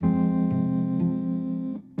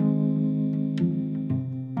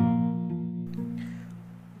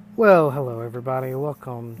Well, hello everybody.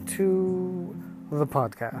 Welcome to the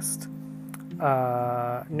podcast,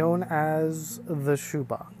 known as the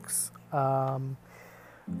Shoebox.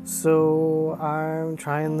 So I'm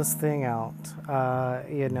trying this thing out. I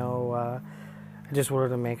just wanted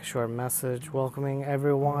to make a short message welcoming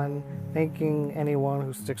everyone, thanking anyone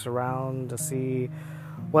who sticks around to see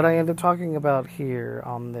what I end up talking about here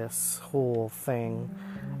on this whole thing.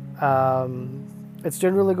 Um, it's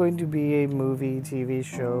generally going to be a movie, TV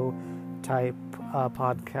show type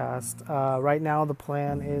podcast. Right now, the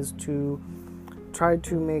plan is to try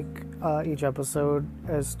to make each episode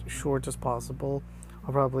as short as possible.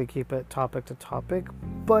 I'll probably keep it topic to topic,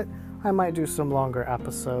 but I might do some longer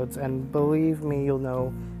episodes, and believe me, you'll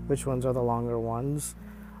know which ones are the longer ones.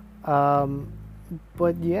 Um,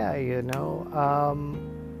 but yeah,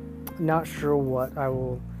 not sure what I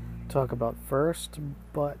will talk about first,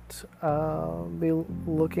 but be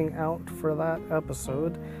looking out for that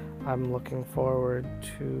episode. I'm looking forward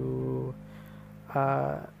to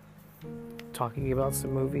uh, talking about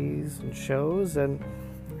some movies and shows. And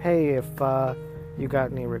hey, if you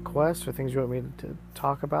got any requests or things you want me to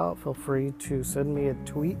talk about, feel free to send me a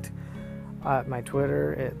tweet at my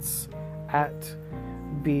Twitter. It's at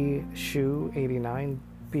bshu89,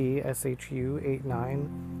 bshu89,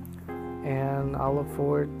 and I'll look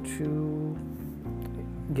forward to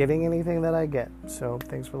getting anything that I get. So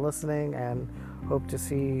thanks for listening, and hope to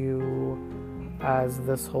see you as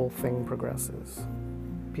this whole thing progresses.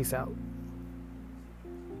 Peace out.